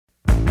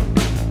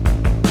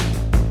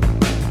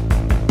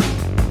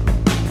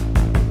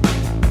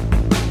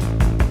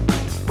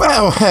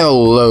Well,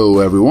 hello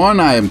everyone.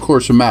 I am, of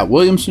course, Matt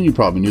Williamson. You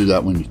probably knew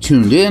that when you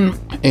tuned in.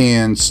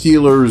 And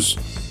Steelers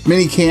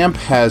minicamp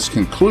has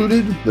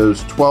concluded.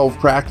 Those 12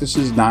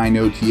 practices, 9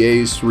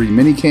 OTAs, 3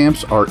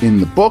 minicamps are in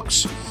the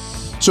books.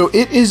 So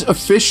it is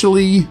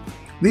officially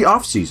the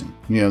offseason.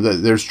 You know,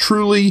 there's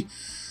truly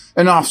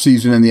an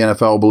offseason in the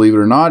NFL, believe it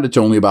or not. It's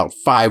only about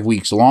 5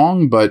 weeks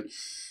long, but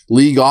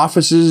league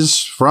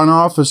offices, front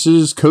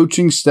offices,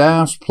 coaching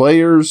staffs,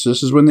 players,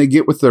 this is when they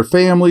get with their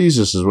families.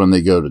 This is when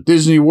they go to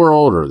Disney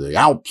World or the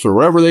Alps or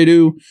wherever they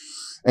do.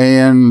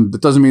 And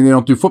that doesn't mean they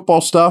don't do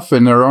football stuff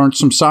and there aren't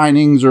some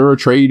signings or a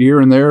trade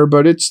here and there,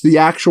 but it's the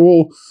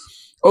actual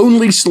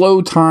only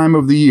slow time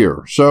of the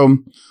year. So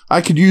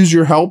I could use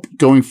your help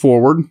going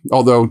forward.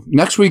 Although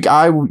next week,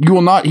 you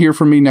will not hear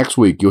from me next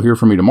week. You'll hear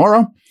from me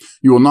tomorrow.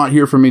 You will not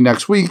hear from me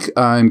next week.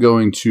 I'm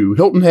going to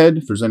Hilton Head.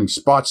 If there's any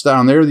spots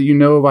down there that you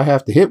know of I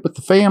have to hit with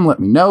the fam, let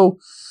me know.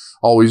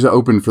 Always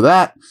open for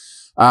that.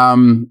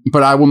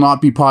 But I will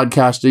not be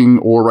podcasting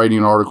or writing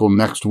an article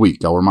next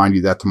week. I'll remind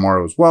you that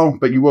tomorrow as well.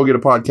 But you will get a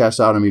podcast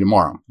out of me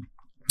tomorrow.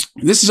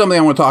 This is something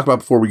I want to talk about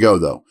before we go,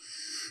 though.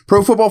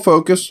 Pro Football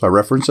Focus, I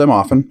reference them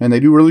often, and they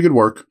do really good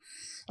work.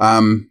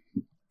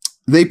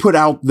 They put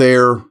out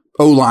their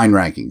O-line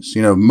rankings.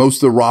 You know, most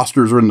of the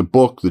rosters are in the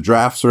book. The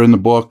drafts are in the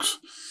books.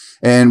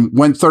 And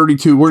went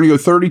 32. We're going to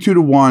go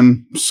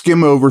 32-1,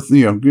 skim over.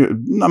 You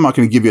know, I'm not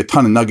going to give you a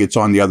ton of nuggets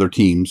on the other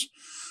teams.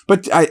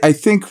 But I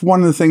think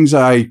one of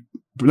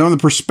the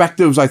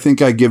perspectives I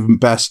think I give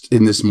best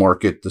in this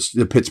market,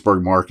 the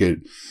Pittsburgh market,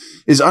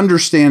 is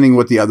understanding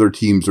what the other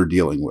teams are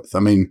dealing with. I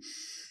mean,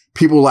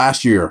 people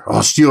last year,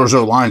 Steelers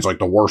O-line's like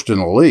the worst in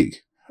the league.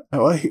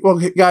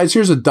 Well, guys,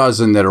 here's a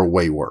dozen that are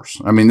way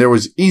worse. I mean, there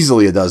was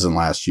easily a dozen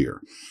last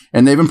year,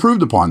 and they've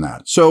improved upon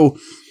that. So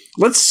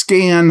let's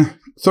scan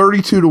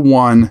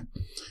 32-1,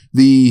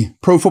 the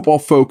Pro Football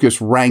Focus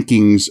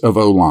rankings of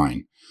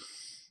O-line.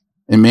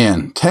 And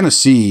man,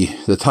 Tennessee,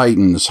 the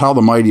Titans, how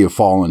the mighty have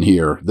fallen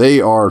here. They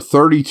are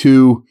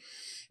 32,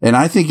 and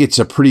I think it's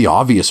a pretty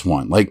obvious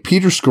one. Like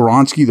Peter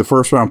Skoronski, the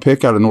first-round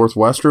pick out of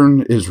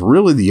Northwestern, is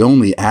really the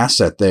only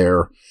asset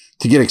there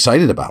to get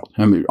excited about.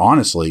 I mean,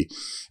 honestly.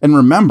 And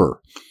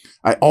remember,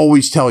 I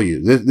always tell you,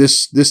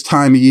 this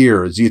time of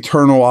year is the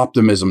eternal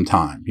optimism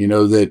time. You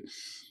know, that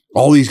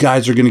all these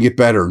guys are going to get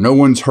better. No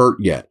one's hurt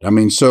yet. I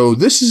mean, so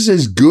this is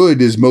as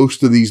good as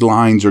most of these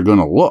lines are going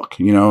to look.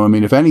 You know, I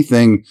mean, if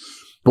anything,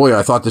 boy,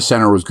 I thought the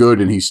center was good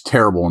and he's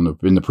terrible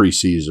in the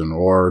preseason.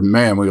 Or,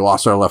 man, we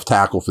lost our left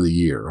tackle for the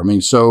year. I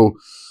mean, so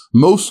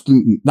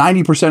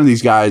 90% of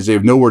these guys, they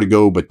have nowhere to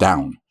go but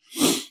down.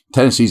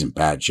 Tennessee's in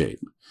bad shape.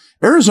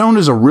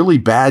 Arizona's a really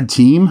bad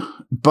team,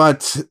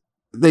 but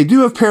they do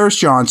have Paris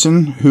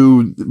Johnson,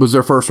 who was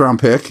their first-round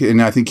pick, and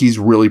I think he's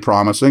really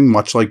promising,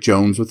 much like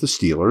Jones with the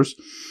Steelers.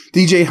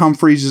 DJ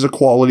Humphries is a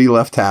quality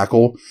left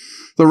tackle.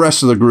 The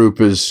rest of the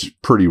group is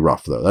pretty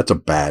rough, though. That's a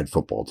bad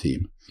football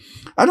team.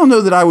 I don't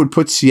know that I would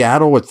put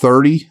Seattle at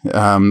 30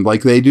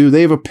 like they do.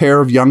 They have a pair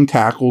of young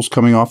tackles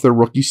coming off their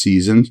rookie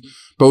seasons,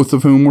 both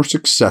of whom were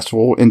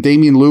successful. And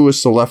Damian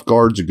Lewis, the left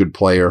guard, is a good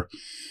player.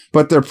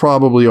 But there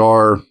probably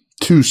are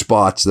 2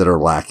 spots that are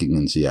lacking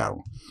in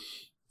Seattle.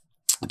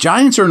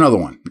 Giants are another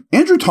one.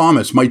 Andrew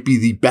Thomas might be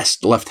the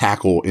best left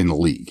tackle in the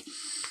league.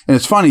 And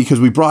it's funny because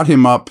we brought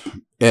him up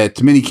at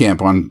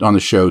minicamp on the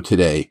show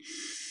today.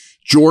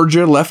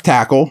 Georgia left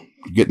tackle,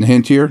 getting a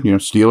hint here, you know,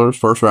 Steelers,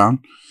 first round,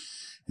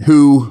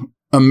 who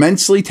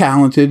immensely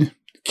talented,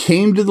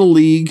 came to the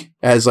league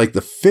as like the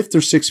 5th or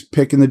 6th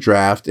pick in the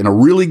draft in a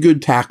really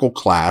good tackle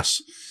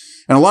class.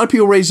 And a lot of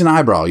people raised an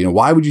eyebrow. You know,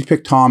 why would you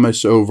pick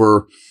Thomas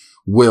over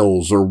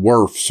Wills or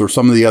Wirfs or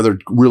some of the other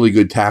really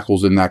good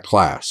tackles in that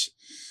class?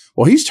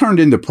 Well, he's turned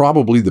into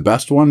probably the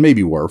best one,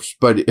 maybe Wirfs,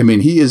 but I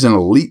mean, he is an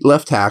elite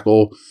left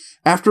tackle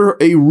after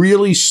a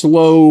really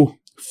slow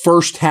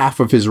first half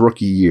of his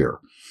rookie year.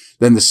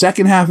 Then the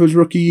second half of his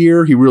rookie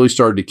year, he really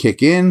started to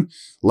kick in.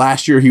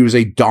 Last year, he was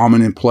a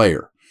dominant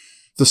player.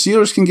 If the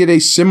Steelers can get a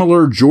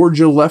similar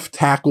Georgia left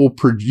tackle,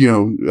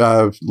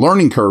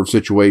 learning curve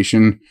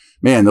situation,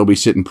 man, they'll be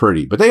sitting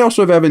pretty. But they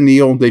also have Evan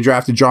Neal. They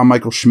drafted John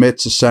Michael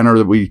Schmitz, a center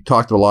that we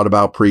talked a lot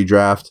about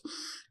pre-draft.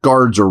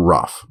 Guards are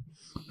rough.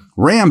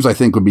 Rams, I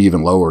think, would be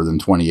even lower than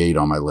 28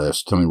 on my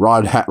list. I mean,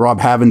 Rob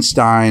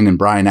Havenstein and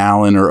Brian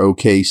Allen are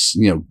okay,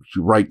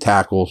 right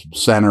tackle,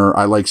 center.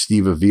 I like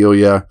Steve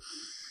Avila.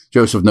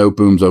 Joseph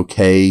Noteboom's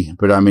okay,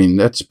 but I mean,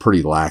 that's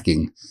pretty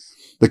lacking.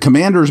 The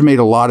Commanders made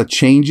a lot of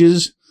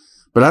changes,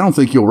 but I don't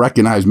think you'll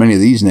recognize many of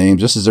these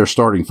names. This is their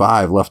starting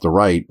 5 left to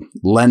right.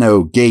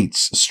 Leno,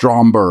 Gates,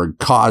 Stromberg,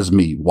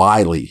 Cosme,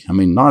 Wiley. I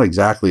mean, not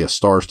exactly a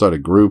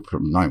star-studded group.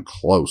 Not even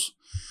close.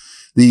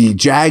 The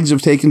Jags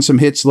have taken some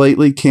hits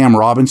lately. Cam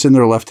Robinson,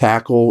 their left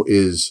tackle,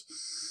 is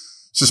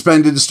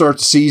suspended to start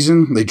the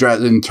season. They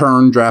in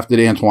turn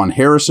drafted Antoine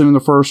Harrison in the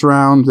first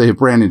round. They have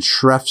Brandon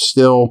Schreff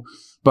still,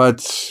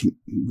 but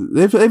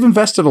they've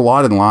invested a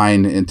lot in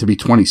line and to be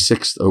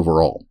 26th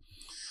overall.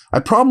 I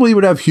probably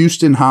would have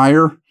Houston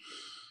higher.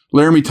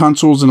 Laramie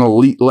Tunsil's an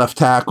elite left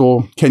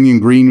tackle.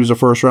 Kenyon Green was a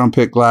first-round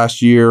pick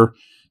last year.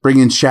 Bring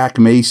in Shaq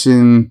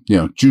Mason,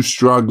 Juice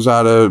Drugs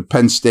out of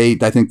Penn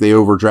State. I think they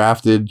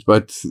overdrafted,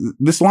 but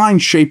this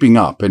line's shaping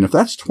up. And if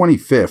that's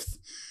 25th,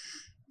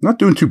 not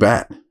doing too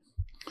bad.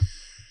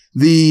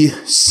 The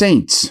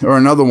Saints are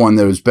another one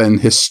that has been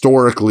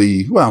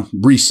historically,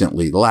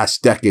 recently, the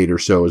last decade or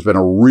so, has been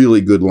a really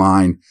good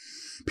line.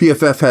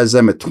 PFF has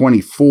them at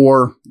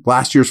 24.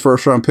 Last year's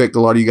first round pick, a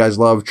lot of you guys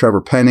love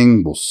Trevor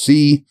Penning. We'll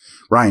see.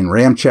 Ryan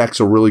Ramchek's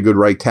a really good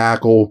right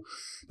tackle.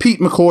 Pete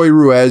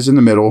McCoy-Ruiz in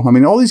the middle. I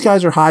mean, all these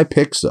guys are high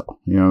picks, though.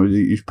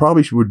 You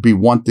probably would be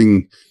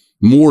wanting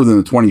more than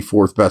the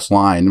 24th best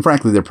line. And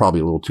frankly, they're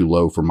probably a little too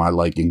low for my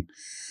liking.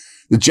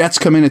 The Jets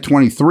come in at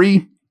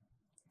 23.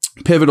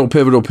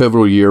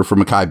 Pivotal year for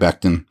Mekhi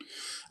Becton.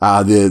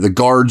 The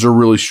guards are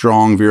really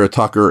strong. Vera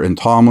Tucker and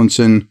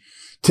Tomlinson.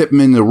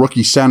 Tippmann, the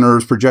rookie center,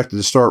 is projected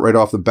to start right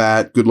off the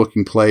bat.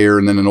 Good-looking player.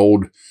 And then an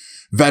old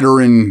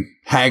veteran,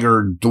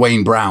 haggard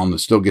Dwayne Brown that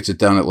still gets it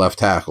done at left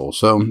tackle.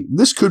 So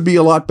this could be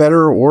a lot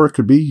better, or it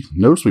could be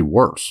noticeably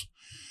worse.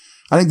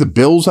 I think the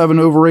Bills have an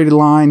overrated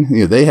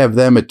line. They have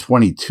them at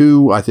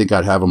 22. I think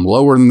I'd have them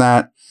lower than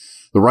that.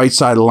 The right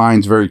side of the line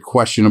is very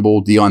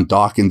questionable. Deion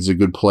Dawkins is a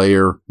good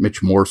player.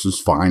 Mitch Morse is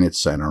fine at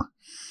center.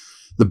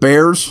 The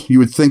Bears, you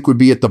would think, would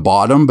be at the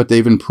bottom, but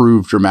they've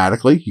improved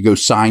dramatically. You go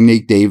sign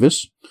Nate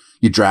Davis.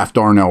 You draft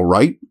Darnell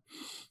Wright.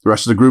 The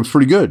rest of the group's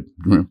pretty good.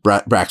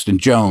 Braxton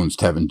Jones,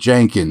 Tevin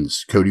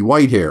Jenkins, Cody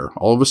Whitehair.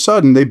 All of a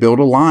sudden, they build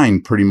a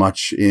line pretty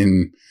much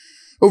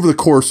over the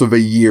course of a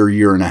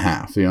year and a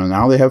half.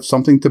 Now they have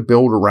something to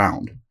build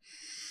around.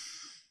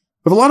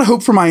 I have a lot of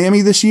hope for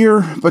Miami this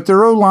year, but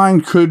their O-line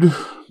could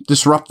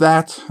disrupt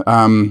that.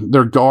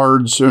 Their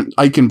guards,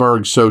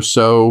 Eichenberg,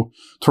 so-so.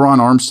 Teron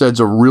Armstead's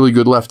a really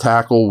good left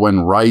tackle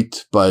when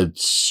right, but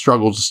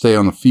struggles to stay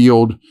on the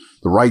field.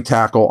 The right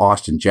tackle,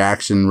 Austin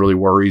Jackson, really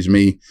worries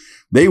me.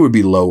 They would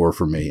be lower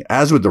for me,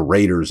 as would the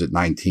Raiders at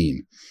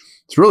 19.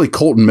 It's really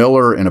Colton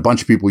Miller and a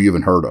bunch of people you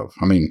haven't heard of.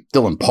 I mean,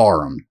 Dylan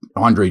Parham,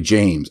 Andre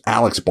James,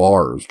 Alex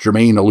Bars,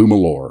 Jermaine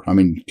Alumalor. I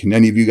mean, can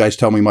any of you guys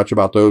tell me much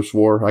about those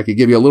four? I could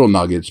give you a little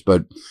nuggets,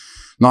 but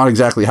not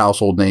exactly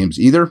household names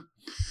either.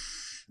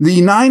 The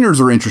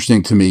Niners are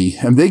interesting to me,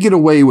 and they get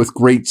away with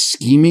great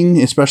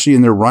scheming, especially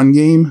in their run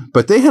game,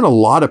 but they had a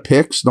lot of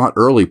picks, not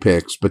early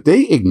picks, but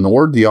they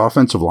ignored the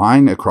offensive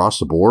line across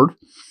the board.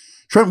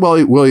 Trent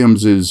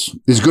Williams is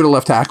as good a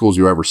left tackle as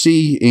you ever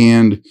see,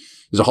 and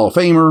is a Hall of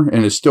Famer,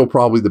 and is still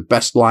probably the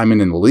best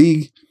lineman in the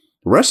league.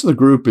 The rest of the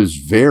group is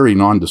very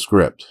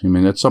nondescript. I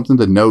mean, that's something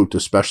to note,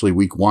 especially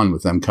week one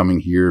with them coming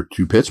here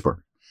to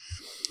Pittsburgh.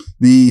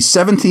 The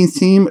 17th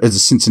team is the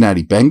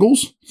Cincinnati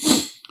Bengals.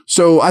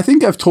 So I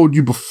think I've told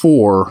you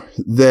before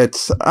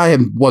that I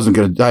am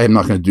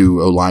not going to do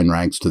O-line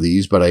ranks to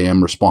these, but I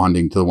am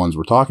responding to the ones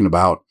we're talking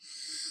about.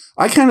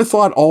 I kind of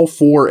thought all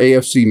four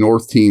AFC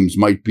North teams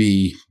might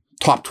be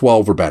top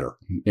 12 or better.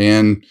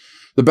 And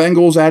the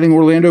Bengals adding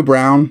Orlando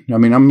Brown, I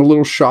mean, I'm a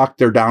little shocked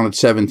they're down at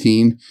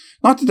 17.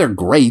 Not that they're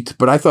great,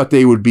 but I thought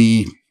they would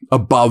be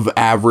above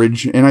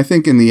average. And I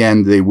think in the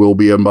end, they will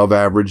be above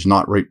average,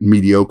 not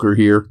mediocre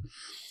here.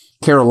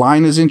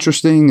 Carolina's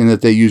interesting in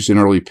that they used an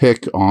early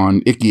pick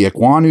on Ike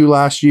Ekwonu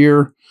last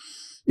year.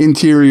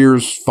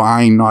 Interiors,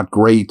 fine, not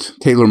great.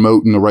 Taylor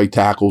Moton, the right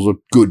tackle's a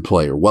good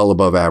player, well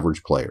above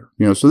average player.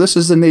 So this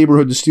is the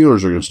neighborhood the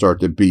Steelers are going to start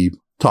to be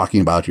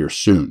talking about here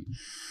soon.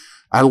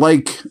 I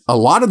like a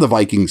lot of the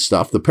Vikings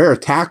stuff. The pair of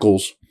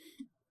tackles,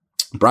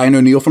 Brian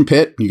O'Neill from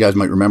Pitt, you guys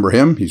might remember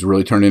him. He's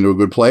really turned into a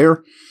good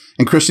player.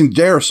 And Christian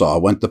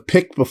Darrisaw went the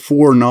pick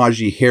before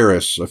Najee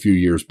Harris a few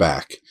years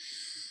back.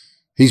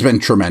 He's been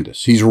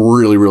tremendous. He's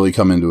really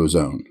come into his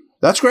own.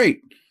 That's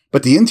great.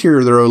 But the interior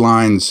of their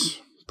O-line's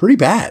pretty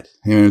bad.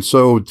 And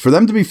so for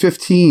them to be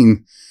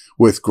 15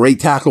 with great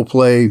tackle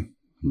play,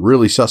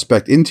 really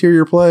suspect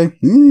interior play,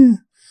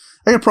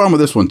 I got a problem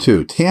with this one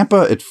too.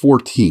 Tampa at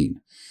 14.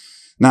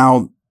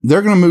 Now,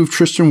 they're going to move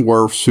Tristan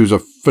Wirfs, who's a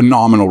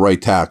phenomenal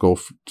right tackle,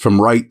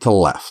 from right to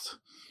left.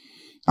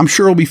 I'm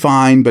sure he'll be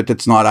fine, but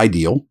that's not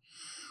ideal.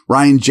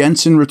 Ryan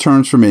Jensen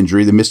returns from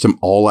injury. They missed him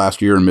all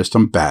last year and missed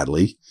him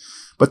badly.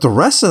 But the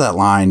rest of that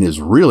line is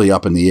really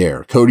up in the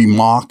air. Cody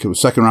Mock, a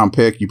second-round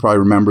pick. You probably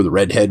remember the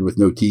redhead with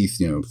no teeth,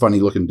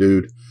 funny-looking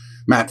dude.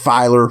 Matt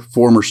Filer,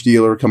 former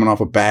Steeler, coming off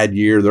a bad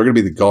year. They're going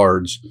to be the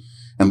guards.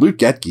 And Luke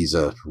Getke's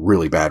a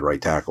really bad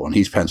right tackle, and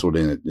he's penciled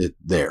in it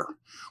there.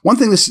 One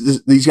thing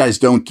these guys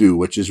don't do,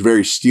 which is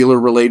very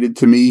Steeler-related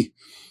to me,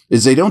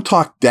 is they don't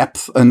talk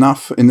depth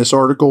enough in this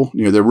article.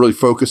 They're really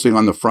focusing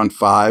on the front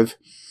five.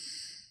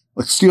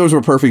 Like Steelers were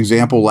a perfect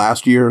example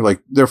last year.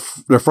 Like their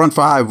front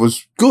five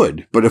was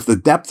good, but if the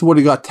depth would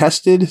have got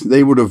tested,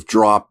 they would have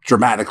dropped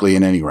dramatically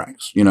in any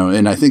ranks.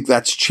 And I think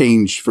that's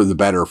changed for the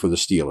better for the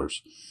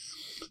Steelers.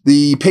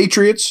 The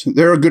Patriots,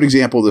 they're a good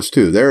example of this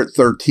too. They're at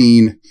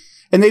 13,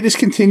 and they just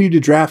continue to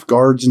draft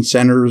guards and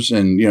centers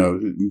and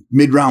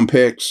mid-round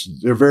picks.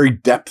 They're very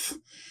depth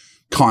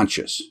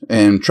conscious.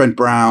 And Trent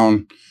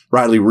Brown,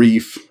 Riley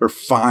Reif are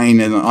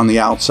fine on the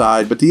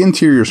outside, but the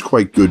interior is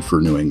quite good for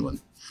New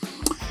England.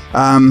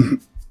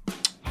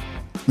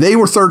 They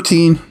were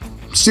 13.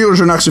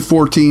 Steelers are next at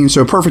 14,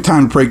 so perfect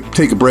time to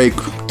take a break,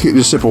 take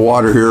a sip of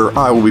water here.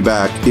 I will be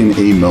back in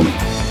a moment.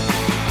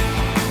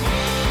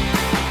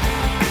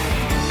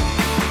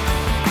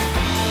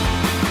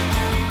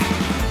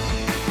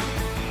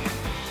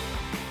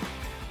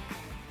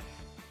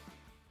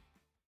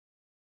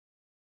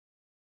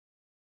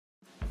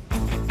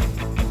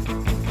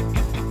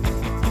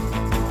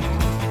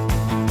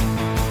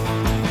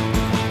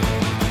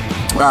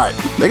 All right,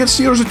 they got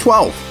Steelers at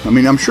 12. I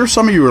mean, I'm sure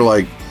some of you are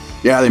like,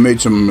 yeah, they made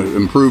some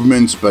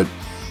improvements, but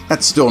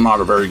that's still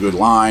not a very good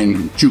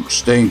line. Juke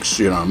stinks,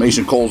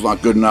 Mason Cole's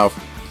not good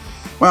enough.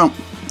 Well,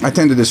 I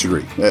tend to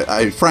disagree.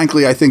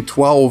 Frankly, I think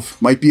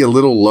 12 might be a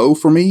little low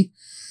for me.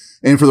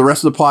 And for the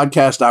rest of the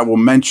podcast, I will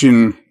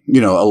mention,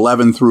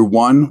 11 through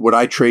 1. Would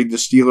I trade the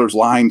Steelers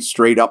line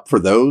straight up for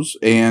those?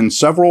 And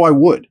several I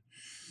would.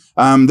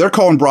 They're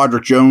calling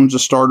Broderick Jones a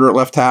starter at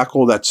left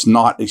tackle. That's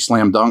not a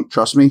slam dunk,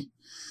 trust me.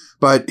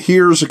 But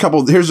here's a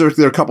couple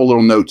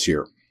little notes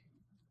here.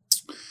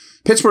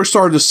 Pittsburgh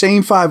started the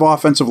same 5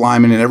 offensive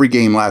linemen in every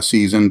game last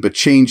season, but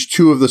changed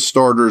 2 of the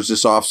starters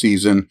this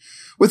offseason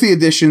with the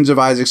additions of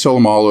Isaac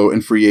Solomalo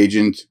in free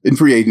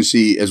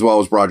agency, as well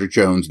as Broderick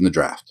Jones in the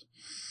draft.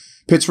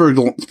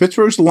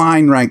 Pittsburgh's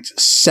line ranked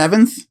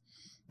 7th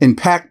in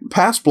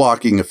pass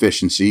blocking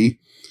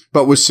efficiency,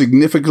 but was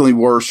significantly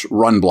worse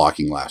run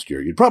blocking last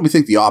year. You'd probably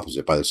think the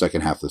opposite by the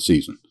second half of the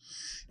season.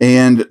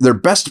 And their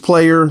best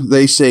player,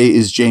 they say,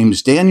 is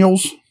James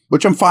Daniels,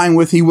 which I'm fine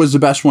with. He was the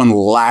best one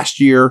last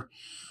year.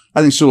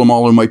 I think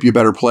Solomalo might be a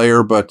better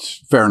player, but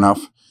fair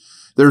enough.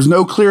 There's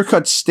no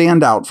clear-cut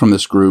standout from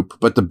this group,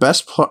 but the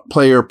best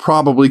player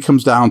probably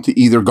comes down to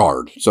either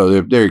guard.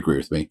 So they agree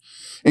with me.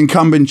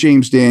 Incumbent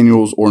James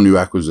Daniels or new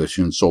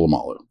acquisition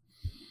Solomalo.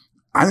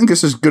 I think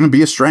this is going to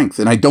be a strength,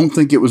 and I don't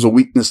think it was a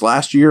weakness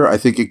last year. I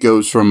think it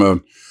goes from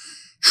a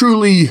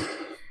truly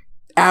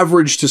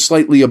average to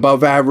slightly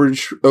above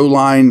average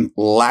O-line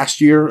last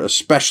year,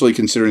 especially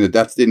considering the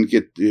depth didn't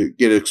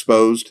get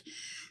exposed,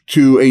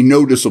 to a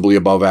noticeably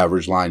above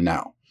average line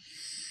now.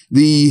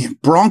 The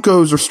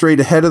Broncos are straight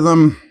ahead of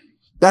them.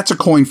 That's a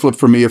coin flip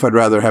for me if I'd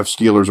rather have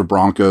Steelers or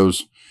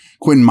Broncos.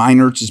 Quinn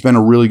Meinerz has been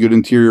a really good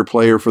interior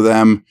player for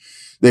them.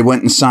 They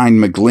went and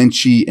signed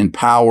McGlinchey and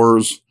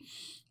Powers.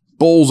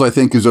 Bowles, I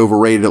think, is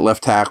overrated at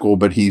left tackle,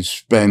 but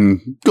he's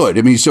been good.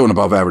 I mean, he's still an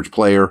above average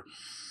player.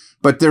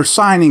 But their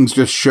signings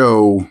just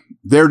show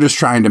they're just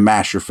trying to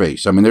mash your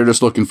face. I mean, they're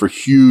just looking for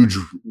huge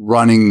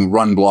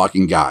run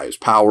blocking guys.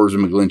 Powers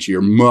and McGlinchey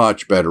are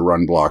much better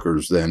run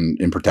blockers than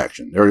in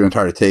protection. They're going to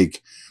try to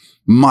take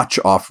much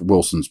off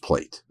Wilson's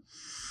plate.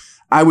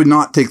 I would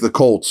not take the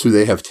Colts, who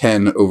they have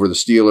 10 over the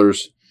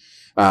Steelers.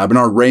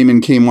 Bernard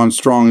Raymond came on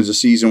strong as the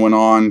season went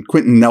on.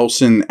 Quentin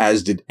Nelson,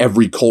 as did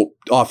every Colt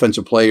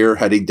offensive player,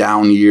 had a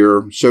down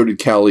year. So did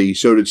Kelly.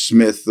 So did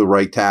Smith, the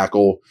right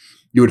tackle.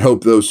 You would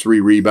hope those 3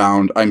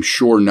 rebound. I'm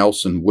sure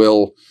Nelson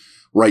will.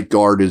 Right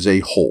guard is a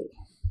hole.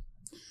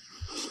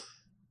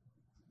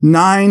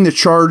 9, the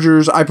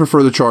Chargers. I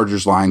prefer the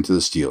Chargers line to the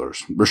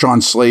Steelers.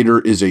 Rashawn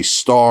Slater is a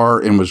star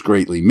and was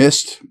greatly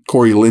missed.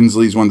 Corey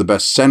Linsley is one of the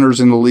best centers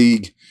in the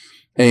league.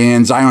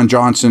 And Zion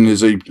Johnson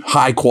is a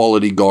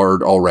high-quality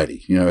guard already.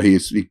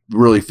 He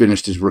really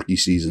finished his rookie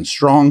season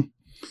strong.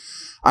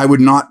 I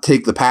would not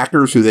take the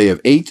Packers, who they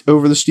have 8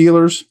 over the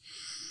Steelers.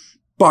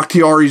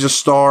 Bakhtiari's a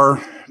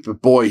star,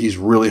 but boy, he's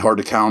really hard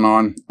to count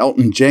on.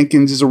 Elton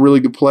Jenkins is a really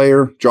good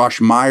player. Josh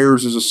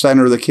Myers is a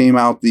center that came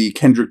out the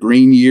Kendrick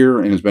Green year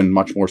and has been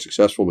much more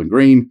successful than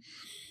Green.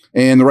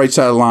 And the right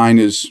side of the line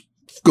is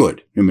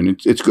good. I mean,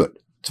 it's good.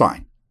 It's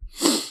fine.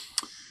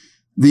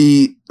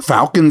 The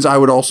Falcons, I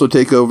would also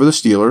take over the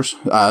Steelers.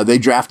 They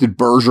drafted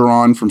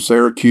Bergeron from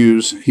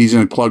Syracuse. He's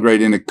going to plug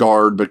right in at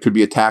guard, but could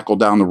be a tackle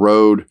down the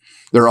road.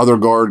 Their other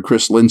guard,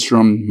 Chris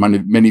Lindstrom,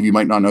 many of you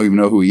might not even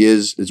know who he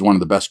is one of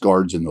the best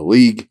guards in the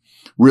league.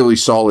 Really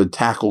solid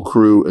tackle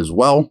crew as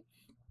well.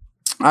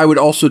 I would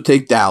also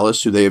take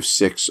Dallas, who they have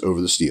 6 over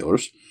the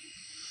Steelers.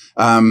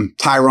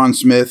 Tyron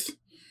Smith,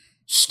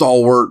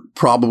 stalwart,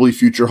 probably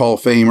future Hall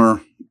of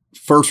Famer.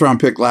 First round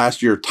pick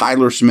last year.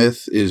 Tyler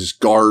Smith is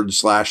guard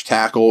 /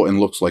 tackle and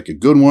looks like a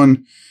good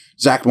one.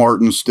 Zach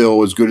Martin's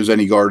still as good as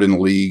any guard in the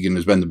league and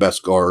has been the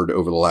best guard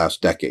over the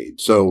last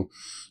decade. So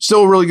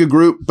still a really good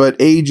group, but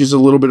age is a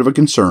little bit of a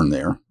concern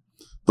there.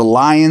 The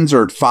Lions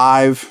are at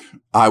 5.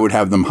 I would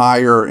have them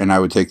higher, and I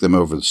would take them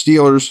over the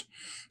Steelers.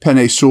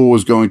 Penei Sewell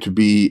is going to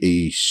be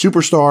a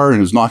superstar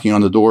and is knocking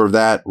on the door of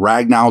that.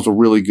 Ragnall's a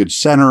really good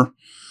center.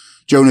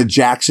 Jonah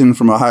Jackson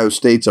from Ohio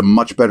State's a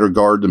much better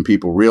guard than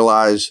people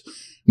realize.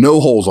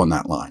 No holes on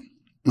that line.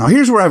 Now,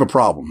 here's where I have a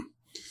problem.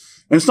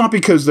 And it's not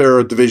because they're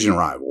a division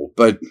rival,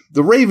 but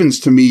the Ravens,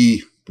 to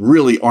me,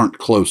 really aren't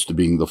close to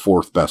being the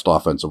 4th best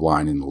offensive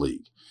line in the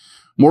league.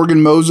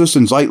 Morgan Moses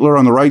and Zeitler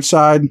on the right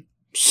side,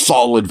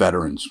 solid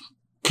veterans.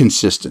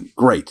 Consistent.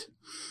 Great.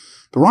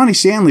 But Ronnie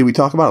Stanley, we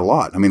talk about a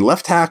lot. I mean,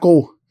 left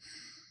tackle,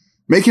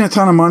 making a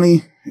ton of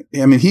money.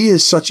 I mean, he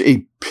is such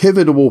a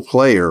pivotal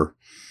player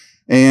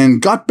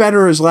and got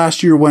better as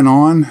last year went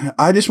on.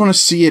 I just want to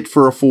see it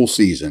for a full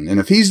season. And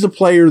if he's the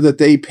player that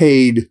they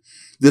paid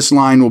this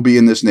line will be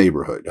in this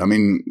neighborhood. I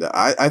mean,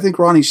 I think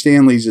Ronnie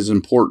Stanley's as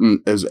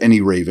important as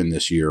any Raven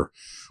this year.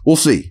 We'll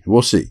see.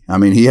 We'll see. I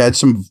mean, he had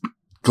some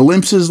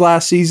glimpses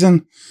last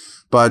season,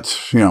 but,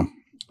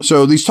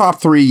 so these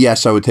top three,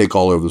 yes, I would take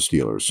all over the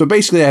Steelers. So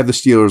basically, I have the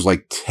Steelers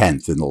like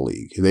 10th in the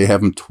league. They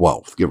have them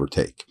 12th, give or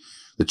take.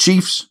 The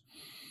Chiefs,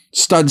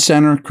 stud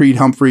center, Creed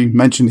Humphrey,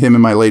 mentioned him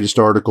in my latest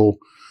article.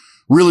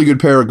 Really good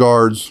pair of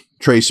guards,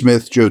 Trey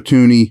Smith, Joe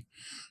Thuney.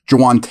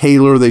 Jawan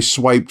Taylor, they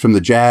swiped from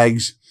the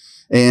Jags.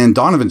 And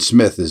Donovan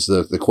Smith is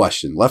the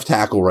question. Left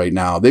tackle right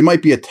now. They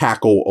might be a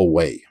tackle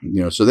away.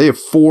 So they have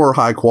 4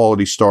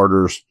 high-quality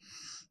starters.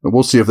 But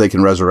we'll see if they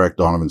can resurrect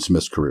Donovan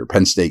Smith's career.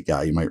 Penn State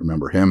guy, you might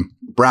remember him.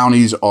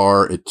 Brownies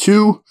are at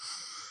 2.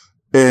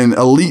 An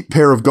elite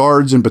pair of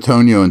guards in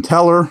Bitonio and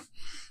Teller.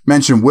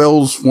 Mentioned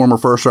Wills, former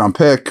first-round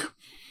pick.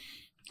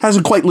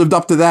 Hasn't quite lived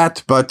up to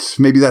that, but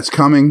maybe that's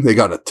coming. They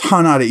got a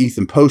ton out of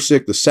Ethan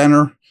Posick, the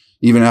center,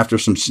 even after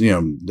some,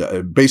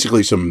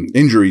 basically some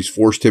injuries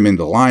forced him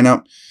into the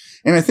lineup.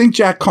 And I think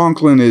Jack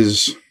Conklin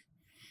is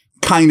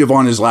kind of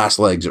on his last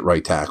legs at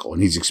right tackle,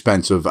 and he's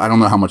expensive. I don't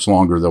know how much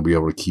longer they'll be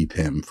able to keep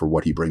him for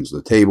what he brings to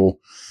the table.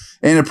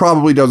 And it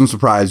probably doesn't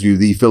surprise you.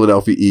 The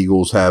Philadelphia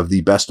Eagles have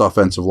the best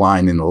offensive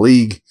line in the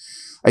league.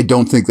 I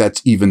don't think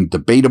that's even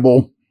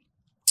debatable.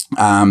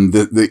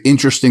 The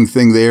interesting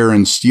thing there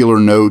in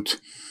Steeler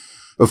note,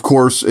 of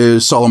course,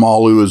 is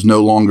Salomalu is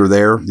no longer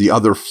there. The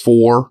other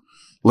 4,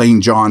 Lane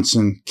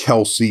Johnson,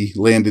 Kelsey,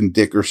 Landon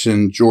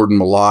Dickerson, Jordan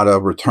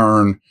Mailata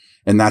return.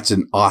 And that's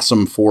an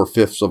awesome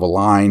 4/5 of a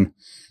line.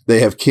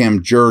 They have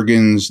Cam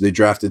Jurgens. They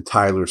drafted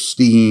Tyler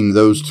Steen.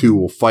 Those 2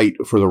 will fight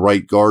for the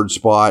right guard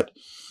spot.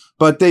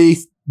 But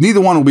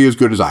neither one will be as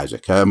good as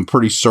Isaac. I'm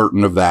pretty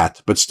certain of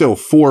that. But still,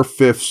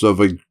 4/5 of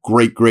a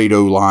great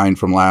O-line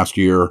from last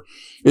year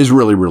is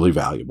really, really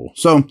valuable.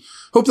 So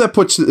hope that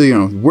puts,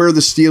 where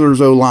the Steelers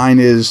O-line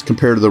is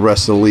compared to the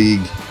rest of the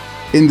league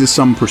into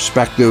some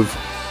perspective.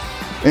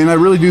 And I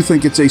really do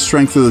think it's a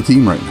strength of the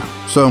team right now.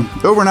 So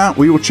over and out.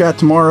 We will chat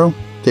tomorrow.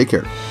 Take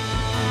care.